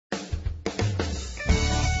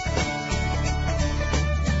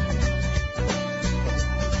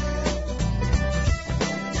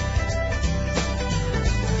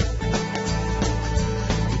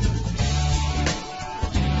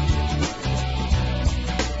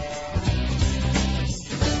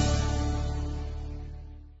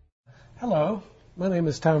My name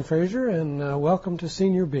is Tom Frazier, and welcome to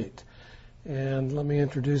Senior Beat. And let me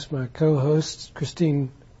introduce my co-host,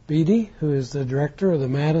 Christine Beatty, who is the director of the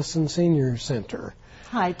Madison Senior Center.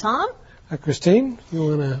 Hi, Tom. Hi, Christine. You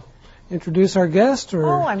want to introduce our guest,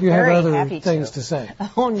 or I'm do you have very other happy things to say?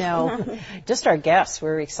 Oh, no. Just our guests.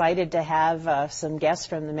 We're excited to have some guests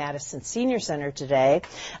from the Madison Senior Center today.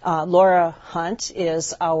 Laura Hunt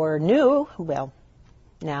is our new,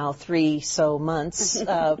 now 3 months,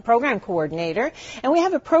 program coordinator. And we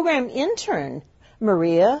have a program intern,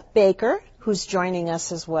 Maria Baker, who's joining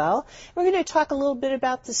us as well. We're going to talk a little bit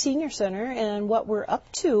about the Senior Center and what we're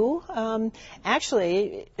up to.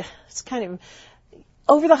 Actually, it's kind of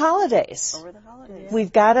over the holidays.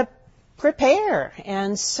 We've got to prepare.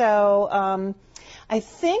 And so I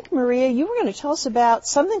think, Maria, you were going to tell us about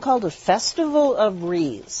something called a Festival of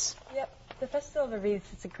Wreaths. The Festival of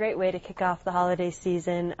Wreaths is a great way to kick off the holiday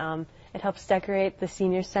season. It helps decorate the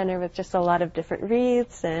Senior Center with just a lot of different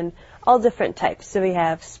wreaths and all different types. So we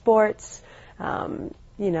have sports,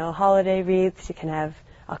 holiday wreaths. You can have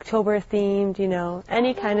October themed,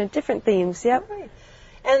 any kind of different themes. Yep. Right.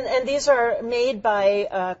 And these are made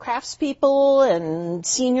by craftspeople and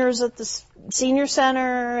seniors at the Senior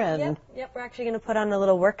Center. And Yep. We're actually going to put on a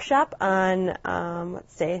little workshop on,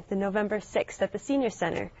 the November 6th at the Senior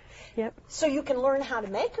Center. Yep. So you can learn how to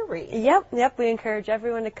make a wreath. Yep. We encourage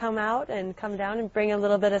everyone to come out and come down and bring a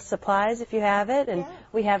little bit of supplies if you have it. And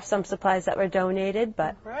we have some supplies that were donated,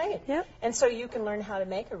 but. Right. Yep. And so you can learn how to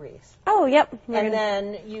make a wreath. Oh, yep. And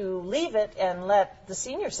then you leave it and let the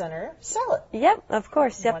Senior Center sell it. Yep, of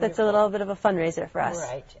course. Yep, Wonderful. That's a little bit of a fundraiser for us.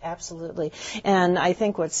 Right, absolutely. And I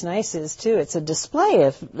think what's nice is, too, it's a display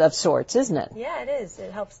of sorts, isn't it? Yeah, it is.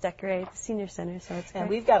 It helps decorate the Senior Center, so it's great. And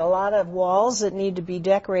we've got a lot of walls that need to be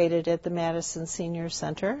decorated at the Madison Senior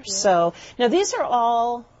Center. Yeah. So, now these are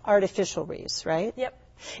all artificial wreaths, right? Yep.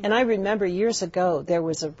 And I remember years ago there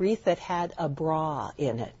was a wreath that had a bra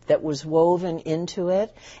in it that was woven into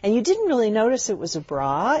it. And you didn't really notice it was a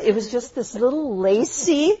bra. It was just this little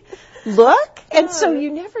lacy look. And so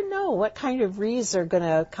you never know what kind of wreaths are going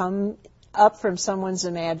to come up from someone's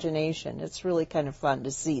imagination. It's really kind of fun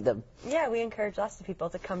to see them. Yeah, we encourage lots of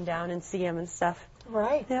people to come down and see them and stuff.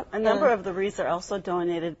 Right. Yep. A number of the wreaths are also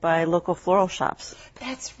donated by local floral shops.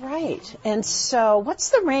 That's right. And so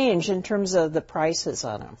what's the range in terms of the prices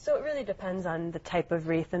on them? So it really depends on the type of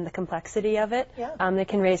wreath and the complexity of it. Yeah. They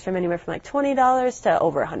can range from anywhere from like $20 to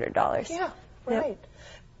over $100. Yeah, right. Yep.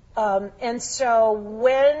 And so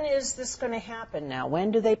when is this going to happen now?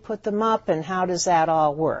 When do they put them up, and how does that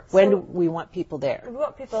all work? When do we want people there? We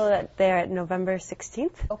want people there at November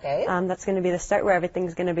 16th. Okay. That's going to be the start where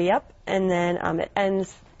everything's going to be up, and then it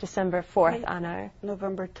ends December 4th on our...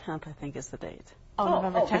 November 10th, I think, is the date.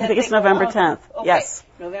 November 10th. I think it's November 10th. Okay. Yes.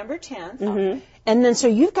 November 10th. Mm-hmm. And then so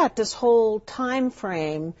you've got this whole time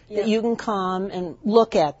frame that you can come and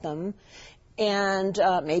look at them and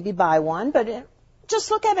maybe buy one, but just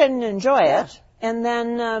look at it and enjoy it. And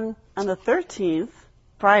then on the 13th,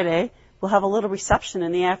 Friday, we'll have a little reception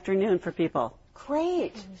in the afternoon for people.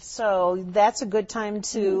 Great. So that's a good time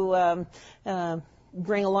to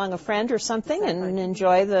bring along a friend or something and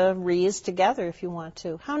enjoy the wreaths together if you want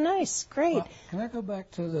to. How nice. Great. Well, can I go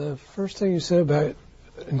back to the first thing you said about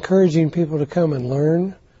encouraging people to come and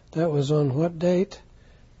learn? That was on what date?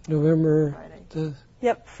 November?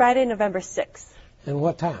 Yep, Friday, November 6th. And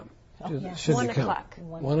what time? Should 1 they come? o'clock.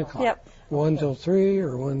 1 o'clock. Yep. 1 till 3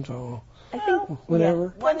 or 1 till I think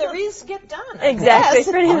whenever? When the wreaths get done. Exactly, Yes.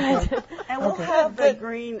 pretty much. And we'll have the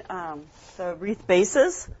green, the wreath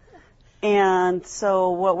bases. And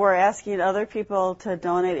so what we're asking other people to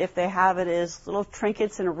donate, if they have it, is little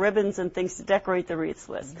trinkets and ribbons and things to decorate the wreaths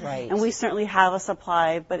with. Right. And we certainly have a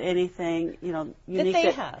supply, but anything, unique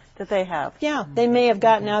that they have. Yeah, they may have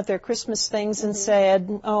gotten out their Christmas things and said,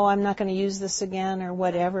 oh, I'm not going to use this again, or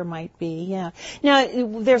whatever it might be. Yeah. Now,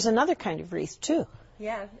 there's another kind of wreath, too.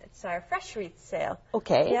 Yeah, it's our fresh wreath sale.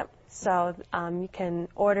 Okay. Yep. So you can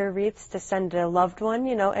order wreaths to send a loved one,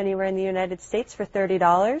 anywhere in the United States for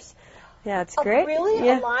 $30. Yeah, it's great. Really?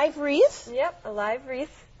 Yeah. A live wreath? Yep, a live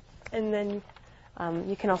wreath. And then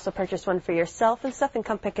you can also purchase one for yourself and stuff and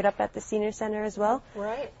come pick it up at the Senior Center as well.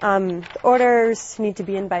 Right. Orders need to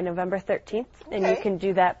be in by November 13th. And you Okay. can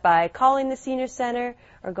do that by calling the Senior Center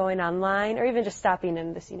or going online or even just stopping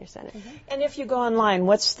in the Senior Center. Mm-hmm. And if you go online,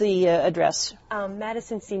 what's the address?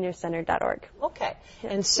 MadisonSeniorCenter.org. Okay.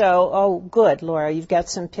 And so, good, Laura, you've got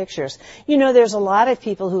some pictures. There's a lot of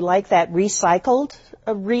people who like that recycled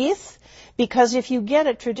wreath. Because if you get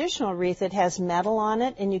a traditional wreath, it has metal on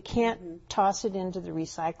it, and you can't toss it into the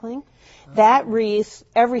recycling. That wreath,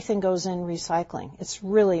 everything goes in recycling. It's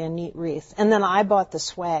really a neat wreath. And then I bought the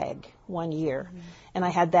swag. one year, and I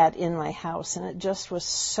had that in my house, and it just was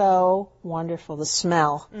so wonderful. The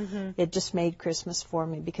smell, it just made Christmas for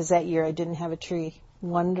me, because that year I didn't have a tree.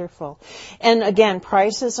 Wonderful. And again,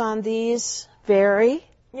 prices on these vary.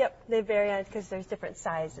 Yep, they vary because there's different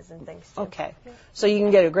sizes and things too. Okay, so you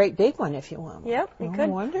can get a great big one if you want. Yep, you could.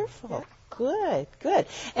 Wonderful. Yep. Good.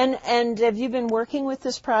 And have you been working with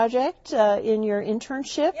this project in your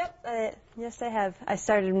internship? Yep. Yes, I have. I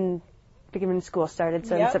started in beginning of school started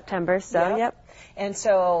in September. So yep. And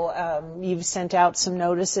so you've sent out some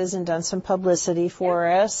notices and done some publicity for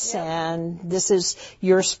us, and this is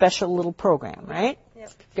your special little program, right?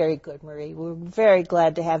 Yep. Very good, Marie. We're very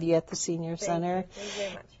glad to have you at the Senior Center. Thank you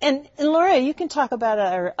very much. And Laura, you can talk about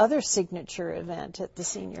our other signature event at the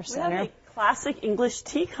Senior Center. We have a classic English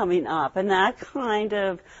tea coming up, and that kind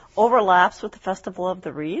of overlaps with the Festival of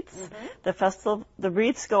the Wreaths. The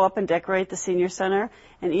Wreaths go up and decorate the Senior Center,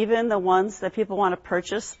 and even the ones that people want to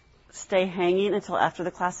purchase stay hanging until after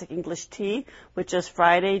the classic English tea, which is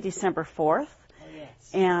Friday, December 4th.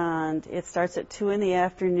 And it starts at 2 in the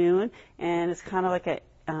afternoon, and it's kind of like a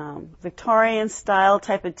Victorian style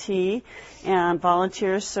type of tea, and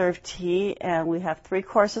volunteers serve tea, and we have 3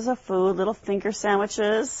 courses of food, little finger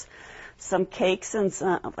sandwiches, some cakes and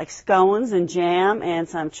some, like scones and jam, and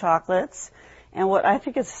some chocolates. And what I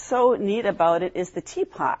think is so neat about it is the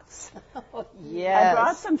teapots. Oh, yes. I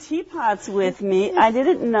brought some teapots with me. I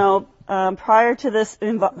didn't know prior to this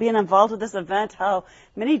being involved with this event how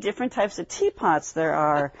many different types of teapots there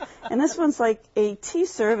are. And this one's like a tea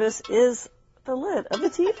service is the lid of the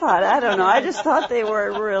teapot. I don't know. I just thought they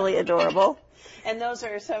were really adorable. And those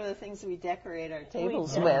are some of the things we decorate our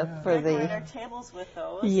tables We with for decorate the. our tables with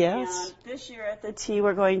those. Yes. And this year at the tea,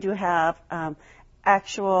 we're going to have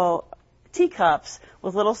actual teacups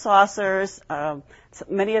with little saucers. So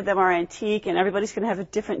many of them are antique, and everybody's going to have a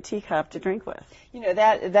different teacup to drink with. You know,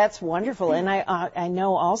 that's wonderful. And I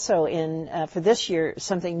know also for this year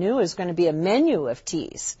something new is going to be a menu of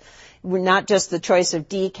teas. We're not just the choice of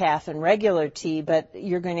decaf and regular tea, but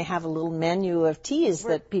you're going to have a little menu of teas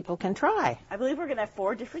that people can try. I believe we're going to have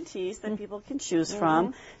 4 different teas that people can choose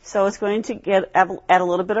from. So it's going to add a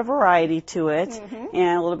little bit of variety to it,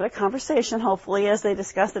 and a little bit of conversation, hopefully, as they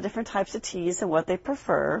discuss the different types of teas and what they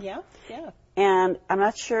prefer. Yeah. And I'm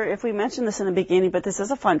not sure if we mentioned this in the beginning, but this is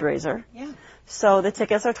a fundraiser. Yeah. So the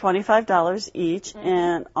tickets are $25 each,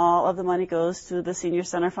 and all of the money goes to the Senior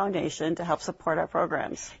Center Foundation to help support our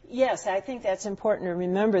programs. Yes, I think that's important to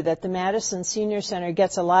remember that the Madison Senior Center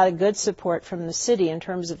gets a lot of good support from the city in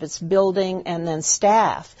terms of its building and then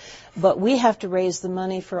staff. But we have to raise the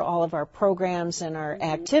money for all of our programs and our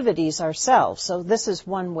activities ourselves. So this is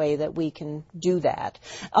one way that we can do that.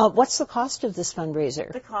 What's the cost of this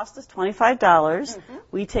fundraiser? The cost is $25.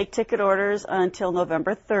 We take ticket orders until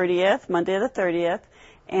November 30th, Monday the 30th,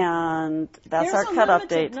 and that's our cutoff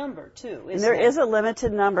date. There's a limited number, too, and there is a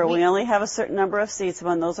limited number. We only have a certain number of seats.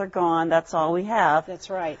 When those are gone, that's all we have. That's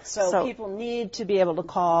right. So people need to be able to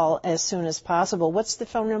call as soon as possible. What's the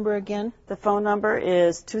phone number again? The phone number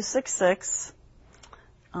is 266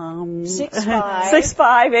 65.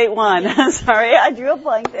 6581. Sorry, I drew a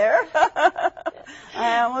blank there.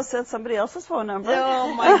 I almost said somebody else's phone number.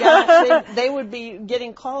 Oh my gosh, they would be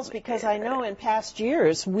getting calls because I know in past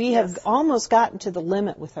years we have almost gotten to the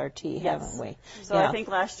limit with our tea, haven't we? So I think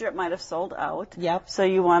last year it might have sold out. Yep. So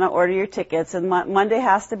you want to order your tickets, and Monday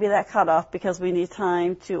has to be that cutoff because we need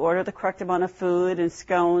time to order the correct amount of food and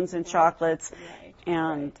scones and chocolates.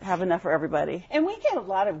 And have enough for everybody. And we get a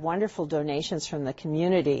lot of wonderful donations from the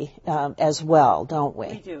community as well, don't we?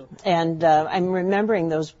 We do. And I'm remembering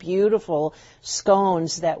those beautiful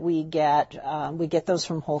scones that we get. We get those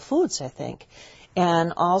from Whole Foods, I think.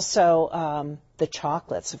 And also the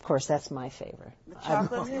chocolates. Of course, that's my favorite. The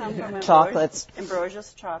chocolates come from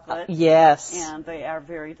Ambrosia's chocolate. Yes. And they are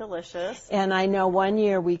very delicious. And I know one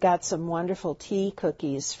year we got some wonderful tea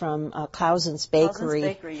cookies from Clausen's Bakery. Clausen's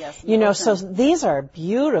Bakery, yes. You know, so these are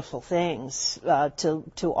beautiful things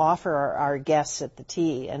to offer our guests at the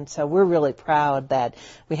tea. And so we're really proud that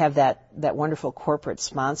we have that wonderful corporate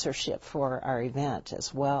sponsorship for our event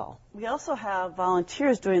as well. We also have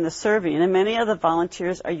volunteers doing the serving, and many of the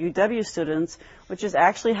volunteers are UW students, which is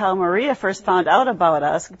actually how Maria first found out about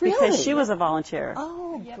us because she was a volunteer.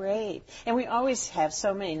 Oh, great. And we always have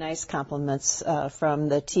so many nice compliments from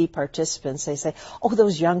the tea participants. They say, oh,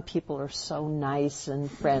 those young people are so nice and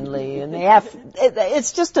friendly, and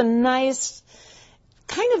it's just a nice,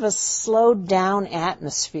 kind of a slowed down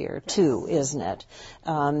atmosphere too, isn't it?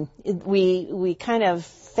 We kind of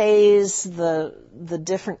phase the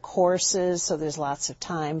different courses, so there's lots of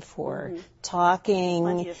time for talking.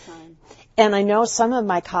 Plenty of time. And I know some of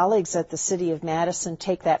my colleagues at the City of Madison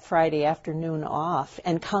take that Friday afternoon off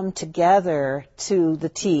and come together to the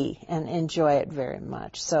tea and enjoy it very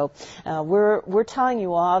much. So we're telling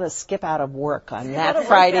you all to skip out of work on that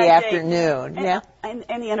Friday afternoon.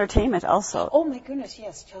 And the entertainment also. Oh my goodness,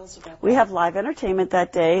 yes, tell us about that. We have live entertainment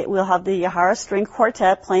that day. We'll have the Yahara String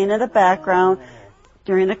Quartet playing in the background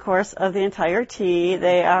during the course of the entire tea.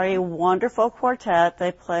 They are a wonderful quartet.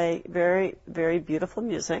 They play very, very beautiful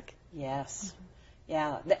music. Yes.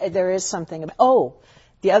 Yeah, there is something about...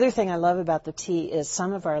 the other thing I love about the tea is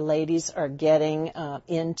some of our ladies are getting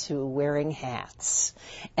into wearing hats.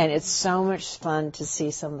 And it's so much fun to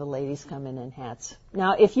see some of the ladies come in hats.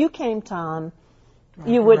 Now, if you came, Tom,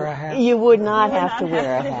 you would not have to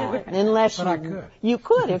wear a hat unless you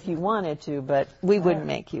could if you wanted to, but we wouldn't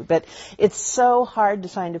make you. But it's so hard to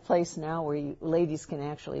find a place now where ladies can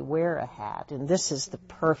actually wear a hat, and this is the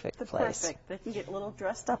perfect place. Perfect. They can get a little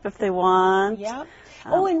dressed up if they want. Yeah.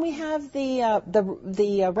 And we have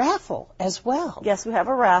the raffle as well. Yes, we have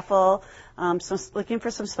a raffle. Looking for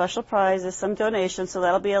some special prizes, some donations, so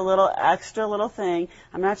that'll be a little extra little thing.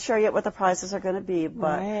 I'm not sure yet what the prizes are going to be,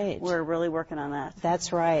 but we're really working on that.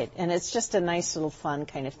 That's right. And it's just a nice little fun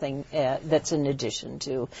kind of thing that's in addition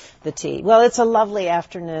to the tea. Well, it's a lovely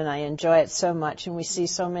afternoon. I enjoy it so much, and we see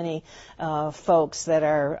so many folks that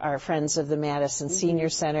are friends of the Madison Senior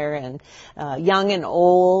Center, and young and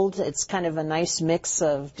old. It's kind of a nice mix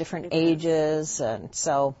of different ages, and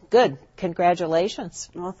so good. Congratulations.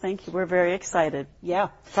 Well, thank you. We're very excited. Yeah.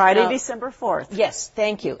 Friday, December 4th. Yes,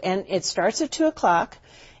 thank you. And it starts at 2 o'clock.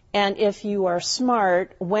 And if you are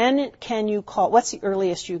smart, when can you call? What's the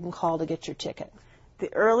earliest you can call to get your ticket?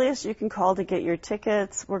 The earliest you can call to get your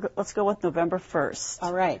tickets, let's go with November 1st.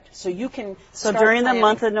 All right. So you can start during the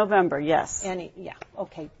month of November, yes.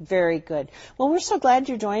 Okay, very good. Well, we're so glad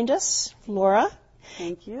you joined us, Laura.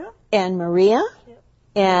 Thank you. And Maria.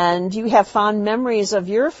 And you have fond memories of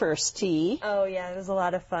your first tea. Oh, yeah, it was a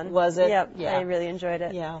lot of fun. Was it? Yep, yeah. I really enjoyed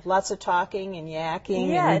it. Yeah, lots of talking and yakking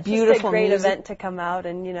it's and beautiful just a great music. event to come out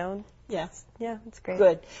and, Yeah, it's great.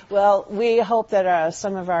 Good. Well, we hope that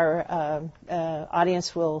some of our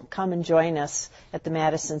audience will come and join us at the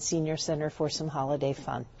Madison Senior Center for some holiday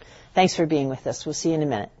fun. Thanks for being with us. We'll see you in a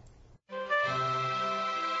minute.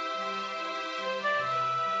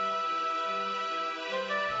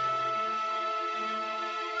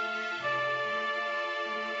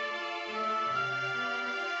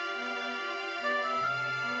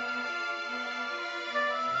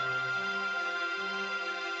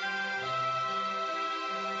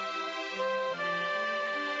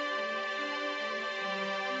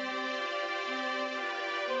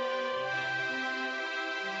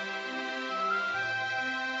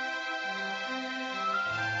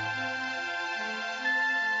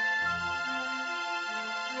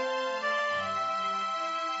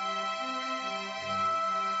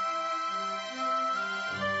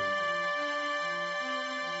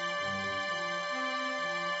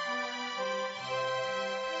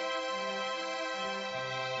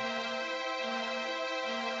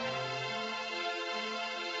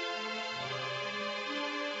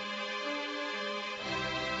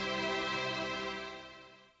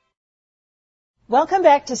 Welcome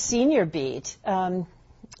back to Senior Beat.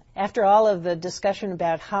 After all of the discussion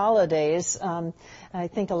about holidays, I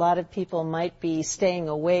think a lot of people might be staying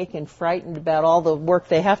awake and frightened about all the work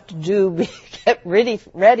they have to do to get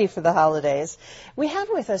ready for the holidays. We have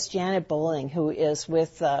with us Janet Bowling, who is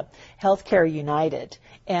with Healthcare United,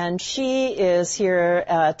 and she is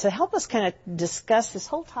here to help us kind of discuss this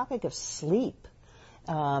whole topic of sleep.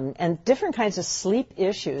 And different kinds of sleep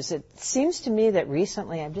issues. It seems to me that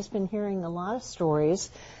recently I've just been hearing a lot of stories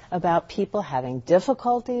about people having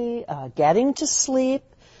difficulty getting to sleep,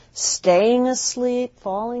 staying asleep,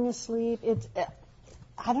 falling asleep.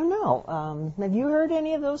 I don't know. Have you heard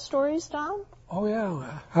any of those stories, Tom? Oh,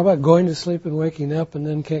 yeah. How about going to sleep and waking up and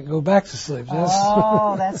then can't go back to sleep?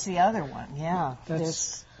 That's the other one. Yeah.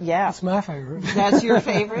 That's my favorite. That's your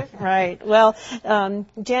favorite? Right. Well,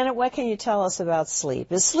 Janet, what can you tell us about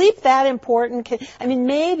sleep? Is sleep that important?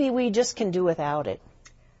 Maybe we just can do without it.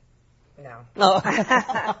 No. Oh.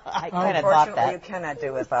 I kind of thought that. You cannot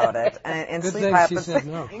do without it. And Good sleep thing happens. she said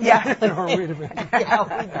no. Yeah. Or we'd have been.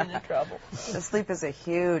 Yeah, we've been in trouble. The sleep is a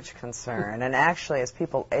huge concern. And actually, as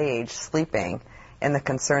people age, sleeping and the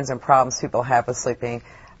concerns and problems people have with sleeping,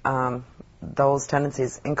 those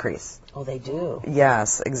tendencies increase. Oh, they do?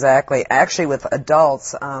 Yes, exactly. Actually, with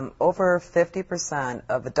adults, over 50%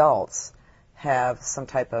 of adults have some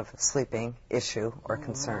type of sleeping issue or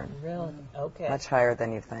concern. Really? Okay. Much higher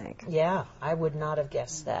than you think. Yeah, I would not have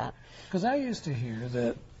guessed that. Because I used to hear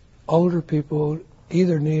that older people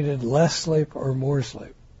either needed less sleep or more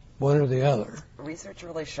sleep, one or the other. Research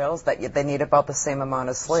really shows that they need about the same amount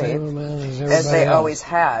of sleep Same amount as as everybody they else. always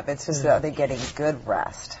have. It's just that they're getting good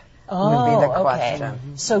rest. Oh, would be the okay.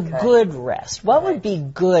 question. So Okay. good rest. What would Right. be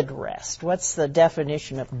good rest? What's the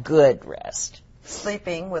definition of good rest?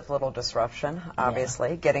 Sleeping with little disruption,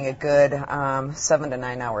 obviously. Getting a good 7 to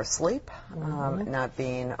 9 hours sleep. Not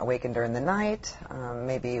being awakened during the night,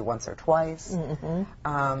 maybe once or twice.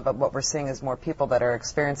 But what we're seeing is more people that are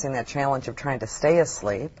experiencing that challenge of trying to stay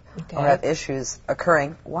asleep or have issues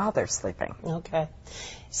occurring while they're sleeping. Okay.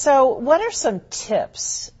 So what are some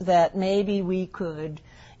tips that maybe we could,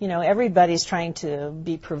 everybody's trying to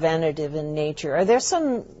be preventative in nature. Are there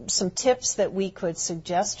some tips that we could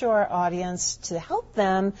suggest to our audience to help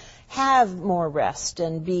them have more rest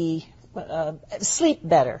and sleep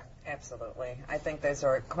better? Absolutely. I think there's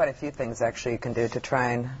quite a few things actually you can do to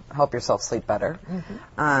try and help yourself sleep better.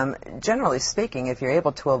 Generally speaking, if you're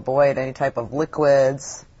able to avoid any type of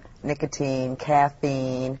liquids, nicotine,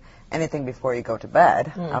 caffeine, anything before you go to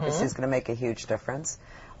bed, obviously is going to make a huge difference.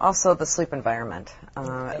 Also, the sleep environment,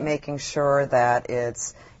 making sure that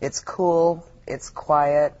it's cool, it's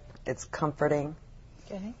quiet, it's comforting.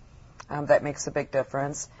 Okay. That makes a big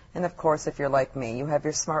difference. And of course, if you're like me, you have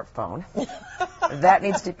your smartphone. That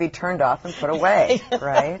needs to be turned off and put away,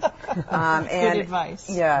 right? Good advice.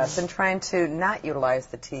 Yes, and trying to not utilize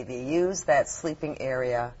the TV. Use that sleeping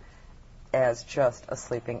area as just a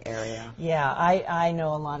sleeping area. Yeah, I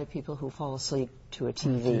know a lot of people who fall asleep to a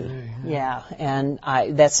TV. Yeah, and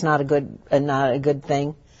that's not a good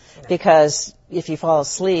thing, because if you fall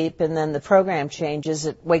asleep and then the program changes,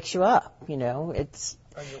 it wakes you up.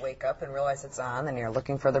 Or you wake up and realize it's on, and you're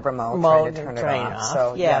looking for the remote, trying to turn it off.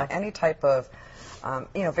 So any type of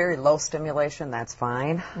very low stimulation, that's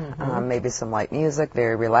fine. Maybe some light music,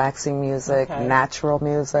 very relaxing music, natural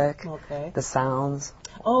music, the sounds.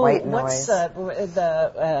 White noise. What's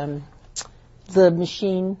the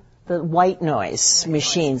machine? The white noise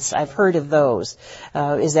machines. I've heard of those.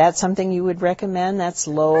 Is that something you would recommend? That's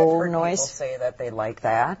low noise? People say that they like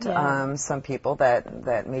that. Yeah. Some people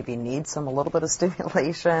that maybe need a little bit of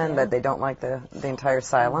stimulation, that they don't like the entire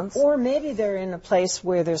silence. Or maybe they're in a place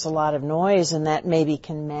where there's a lot of noise, and that maybe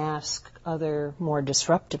can mask other more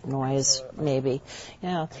disruptive noise, maybe.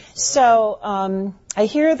 Yeah. So I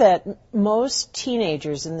hear that most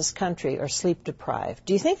teenagers in this country are sleep deprived.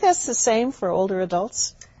 Do you think that's the same for older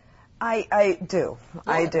adults? I do.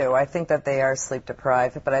 I do. I think that they are sleep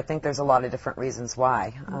deprived, but I think there's a lot of different reasons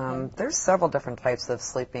why. There's several different types of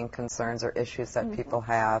sleeping concerns or issues that people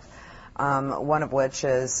have, one of which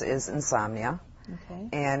is insomnia. Okay.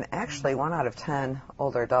 And actually, 1 out of 10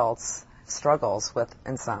 older adults struggles with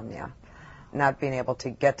insomnia, not being able to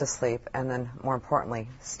get to sleep and then, more importantly,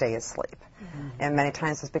 stay asleep. And many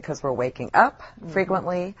times it's because we're waking up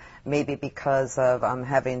frequently, maybe because of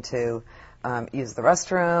having to use the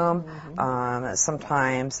restroom.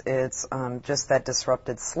 Sometimes it's just that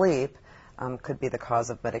disrupted sleep could be the cause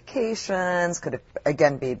of medications, could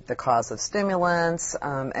again be the cause of stimulants,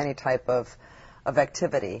 any type of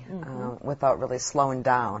activity without really slowing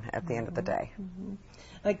down at the end of the day.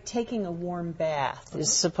 Like taking a warm bath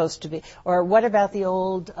is supposed to be, or what about the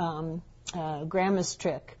old grandma's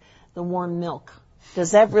trick, the warm milk?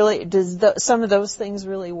 Does some of those things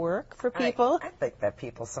really work for people? I think that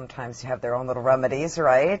people sometimes have their own little remedies,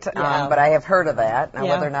 right? Yeah. But I have heard of that. Now,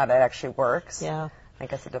 Yeah. whether or not it actually works, Yeah. I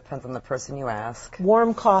guess it depends on the person you ask.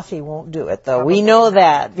 Warm coffee won't do it, though. Probably we know not.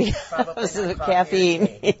 that Probably because of the not coffee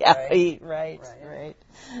or caffeine. tea, Right.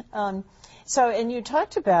 So, and you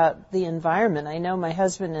talked about the environment. I know my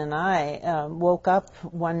husband and I woke up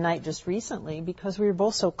one night just recently because we were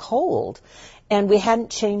both so cold, and we hadn't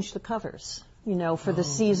changed the covers. For the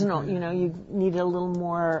seasonal, you need a little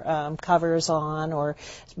more covers on,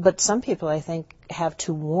 but some people, I think, have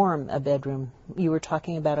too warm a bedroom. You were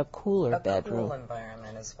talking about a cooler bedroom. A cool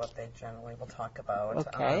environment is what they generally will talk about.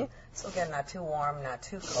 Okay. So again, not too warm, not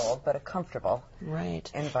too cold, but a comfortable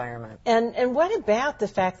environment. And what about the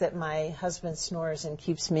fact that my husband snores and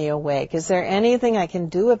keeps me awake? Is there anything I can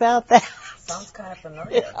do about that? Sounds kind of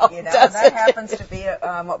familiar. Does that it? happens to be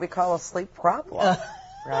what we call a sleep problem.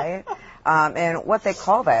 Right? And what they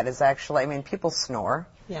call that is actually, people snore.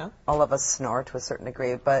 Yeah. All of us snore to a certain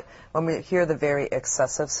degree, but when we hear the very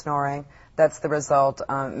excessive snoring, that's the result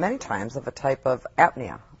many times of a type of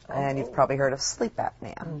apnea. And you've probably heard of sleep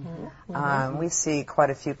apnea. We see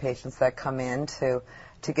quite a few patients that come in to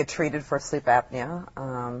to get treated for sleep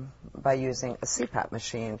apnea by using a CPAP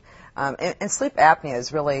machine. And sleep apnea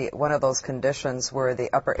is really one of those conditions where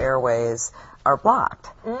the upper airways are blocked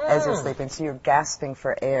as you're sleeping, so you're gasping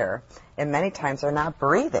for air. And many times they're not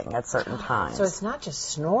breathing at certain times. So it's not just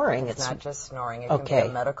snoring. It's not just snoring. It can be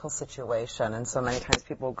a medical situation. And so many times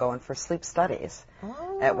people will go in for sleep studies,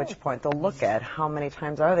 at which point they'll look at how many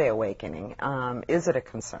times are they awakening. Is it a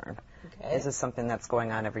concern? Okay. Is it something that's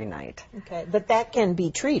going on every night? Okay, but that can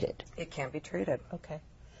be treated. It can be treated. Okay.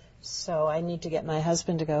 So I need to get my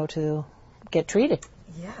husband to go to get treated.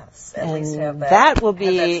 Yes, at and least have that. That will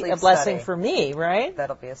be a blessing study. For me, right?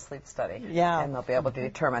 That'll be a sleep study. Yeah. And they'll be able to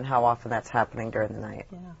determine how often that's happening during the night.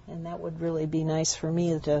 Yeah, and that would really be nice for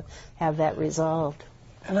me to have that resolved.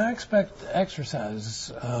 And I expect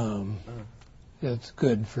exercise, it's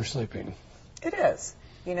good for sleeping. It is.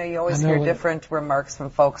 You know, you always hear different remarks from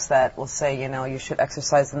folks that will say, you know, you should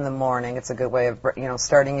exercise in the morning. It's a good way of, you know,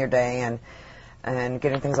 starting your day and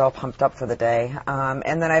getting things all pumped up for the day.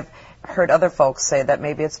 And then I've heard other folks say that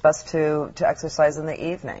maybe it's best to exercise in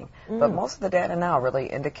the evening. But most of the data now really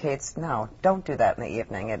indicates, no, don't do that in the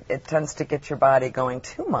evening. It tends to get your body going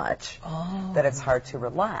too much that it's hard to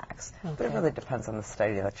relax. Okay. But it really depends on the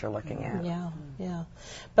study that you're looking at. Yeah.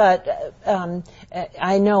 But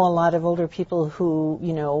I know a lot of older people who,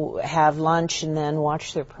 you know, have lunch and then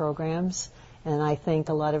watch their programs. And I think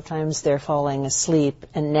a lot of times they're falling asleep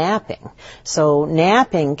and napping. So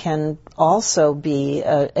napping can also be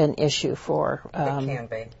an issue for... it can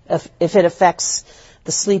be. If it affects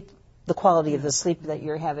the sleep, the quality of the sleep that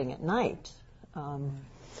you're having at night.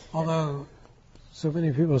 Although so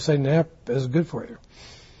many people say nap is good for you.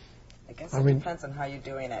 I guess it depends on how you're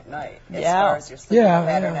doing at night as Yeah. far as your sleeping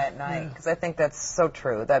pattern at night. Because I think that's so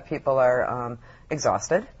true, that people are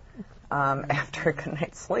exhausted. After a good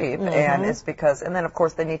night's sleep, and it's because, and then of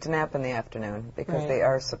course they need to nap in the afternoon because they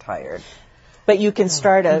are so tired. But you can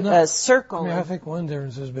start a circle. I mean, I think one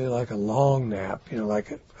difference is be like a long nap, you know,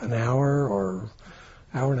 like an hour or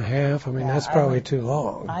hour and a half. I mean, that's probably too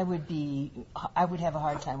long. I would have a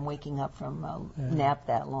hard time waking up from a nap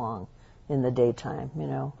that long in the daytime, you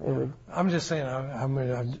know. It would. I'm just saying,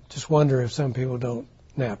 I just wonder if some people don't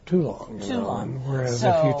nap too long. Long. Whereas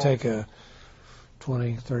if you take a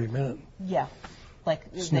 20, 30 minute. Yeah. Like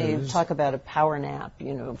snooze. They talk about a power nap,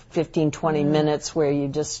 you know, 15, 20 minutes where you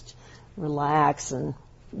just relax and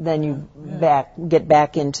then you get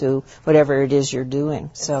back into whatever it is you're doing.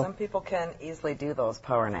 And some people can easily do those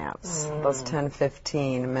power naps, those 10,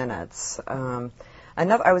 15 minutes. I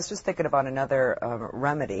was just thinking about another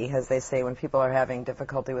remedy, as they say, when people are having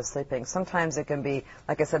difficulty with sleeping. Sometimes it can be,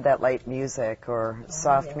 like I said, that light music or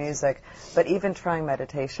soft music, but even trying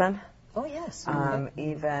meditation. Oh, yes.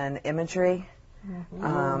 Even imagery.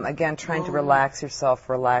 Again, trying to relax yourself,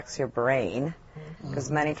 relax your brain. Because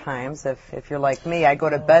many times, if you're like me, I go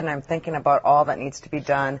to bed and I'm thinking about all that needs to be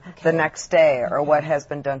done the next day or what has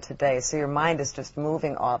been done today. So your mind is just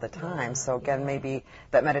moving all the time. So again, maybe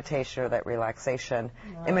that meditation or that relaxation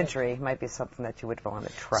imagery might be something that you would want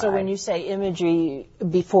to try. So when you say imagery,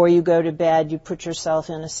 before you go to bed, you put yourself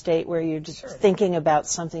in a state where you're just thinking about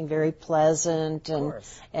something very pleasant,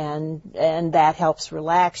 and that helps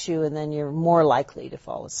relax you, and then you're more likely to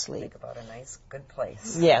fall asleep. Think about a nice, good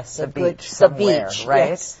place. Yes, the beach somewhere, right?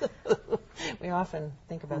 Yes. We often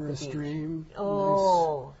think about the beach. Stream.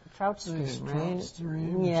 Oh, trout stream, nice right? Trout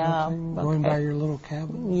stream. Yeah. Going by your little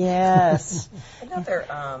cabin. Yes. Another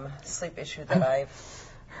sleep issue that I've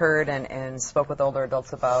heard and spoke with older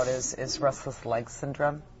adults about is restless leg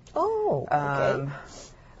syndrome. Oh, okay.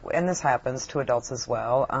 And this happens to adults as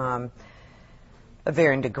well. Of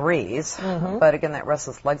varying degrees, but again, that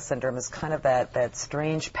restless leg syndrome is kind of that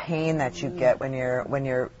strange pain that you get when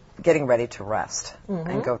you're getting ready to rest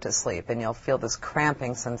and go to sleep, and you'll feel this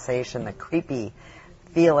cramping sensation, the creepy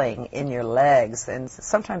feeling in your legs, and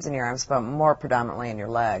sometimes in your arms, but more predominantly in your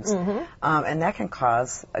legs, and that can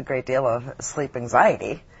cause a great deal of sleep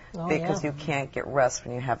anxiety. Because you can't get rest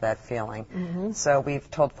when you have that feeling. So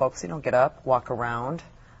we've told folks, get up, walk around.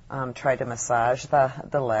 Try to massage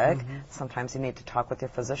the leg. Sometimes you need to talk with your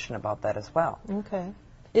physician about that as well. Okay.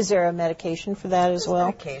 Is there a medication for that as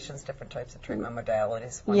well? Medications, different types of treatment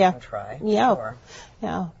modalities one can try. Yeah. Sure.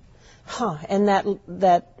 Yeah. Huh. And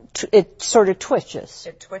it sort of twitches.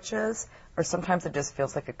 It twitches, or sometimes it just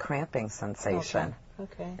feels like a cramping sensation.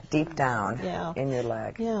 Okay. deep down Yeah. in your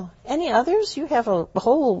leg. Yeah. Any others? You have a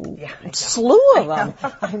whole Yeah, I know. slew of them.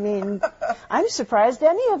 I mean, I'm surprised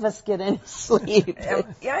any of us get any sleep.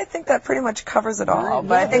 Yeah, I think that pretty much covers it all.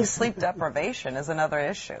 But I think sleep deprivation is another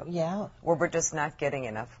issue. Yeah. Where we're just not getting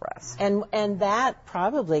enough rest. And that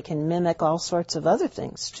probably can mimic all sorts of other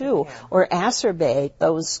things too, or exacerbate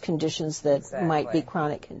those conditions that might be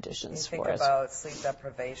chronic conditions for us. Think about sleep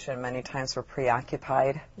deprivation. Many times we're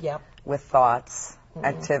preoccupied Yep. with thoughts,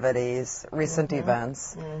 activities, recent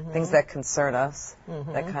events, things that concern us,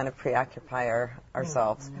 that kind of preoccupy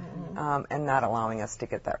ourselves, and not allowing us to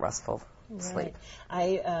get that restful sleep.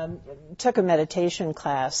 I took a meditation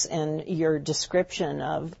class, and your description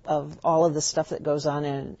of all of the stuff that goes on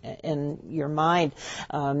in your mind,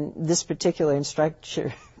 this particular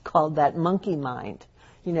instructor called that monkey mind.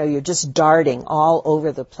 You know, you're just darting all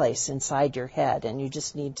over the place inside your head, and you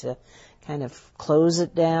just need to kind of close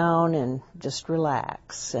it down and just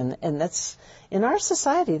relax. And that's, in our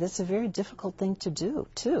society, that's a very difficult thing to do,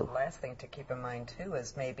 too. The last thing to keep in mind, too,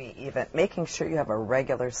 is maybe even making sure you have a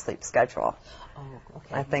regular sleep schedule. Oh,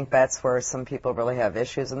 okay. I think that's where some people really have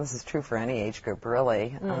issues, and this is true for any age group,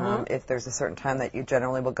 really. If there's a certain time that you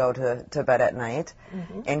generally will go to bed at night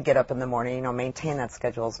and get up in the morning, you know, maintain that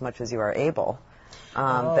schedule as much as you are able.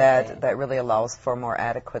 That really allows for more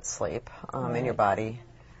adequate sleep, and your body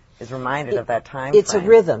is reminded of that time It's frame. a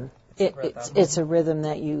rhythm. It's a rhythm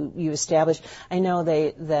that you establish. I know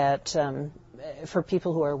that for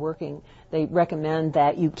people who are working, they recommend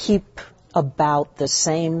that you keep about the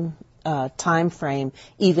same time frame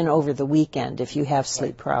even over the weekend if you have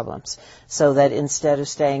sleep problems, so that instead of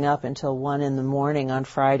staying up until 1 a.m. on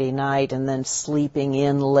Friday night and then sleeping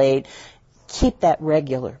in late, keep that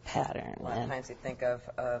regular pattern. A lot of times you think of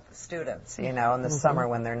students, you know, in the summer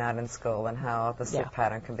when they're not in school, and how the sleep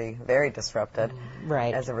pattern can be very disrupted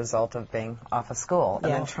as a result of being off of school,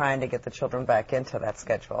 and then trying to get the children back into that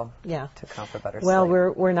schedule to account for better Well,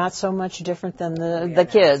 sleep. we're not so much different than the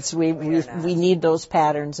kids. We need those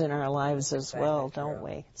patterns in our lives as well, don't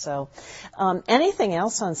we? So, anything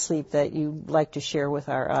else on sleep that you'd like to share with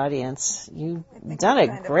our audience? You've done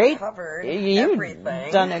a great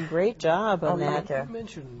job on that. You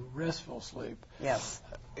mentioned restful sleep. Yes.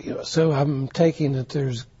 You know, so I'm taking that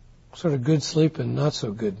there's sort of good sleep and not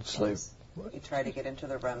so good sleep. You try to get into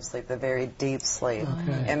the REM sleep, the very deep sleep.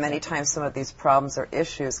 Okay. And many times some of these problems or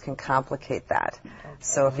issues can complicate that.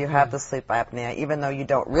 So if you have the sleep apnea, even though you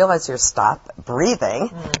don't realize you're stopped breathing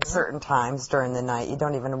certain times during the night, you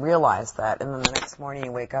don't even realize that. And then the next morning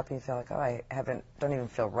you wake up and you feel like, oh, I don't even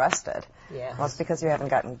feel rested. Yeah. Well, it's because you haven't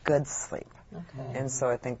gotten good sleep. Okay. And so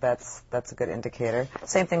I think that's a good indicator.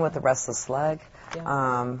 Same thing with the restless leg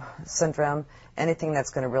syndrome. Anything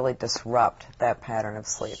that's going to really disrupt that pattern of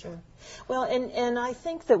sleep. Sure. Well, and I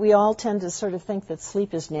think that we all tend to sort of think that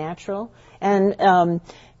sleep is natural. And,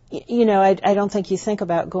 you know, I don't think you think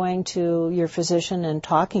about going to your physician and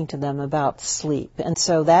talking to them about sleep. And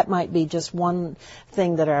so that might be just one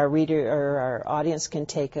thing that our reader or our audience can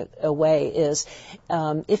take away is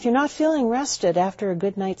if you're not feeling rested after a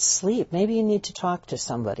good night's sleep, maybe you need to talk to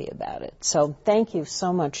somebody about it. So thank you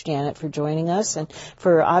so much, Janet, for joining us and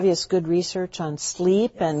for obvious good research on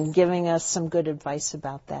sleep and giving us some good advice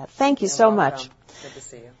about that. Thank you so much. Good to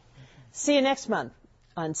see you. See you next month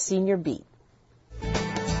on Senior Beat.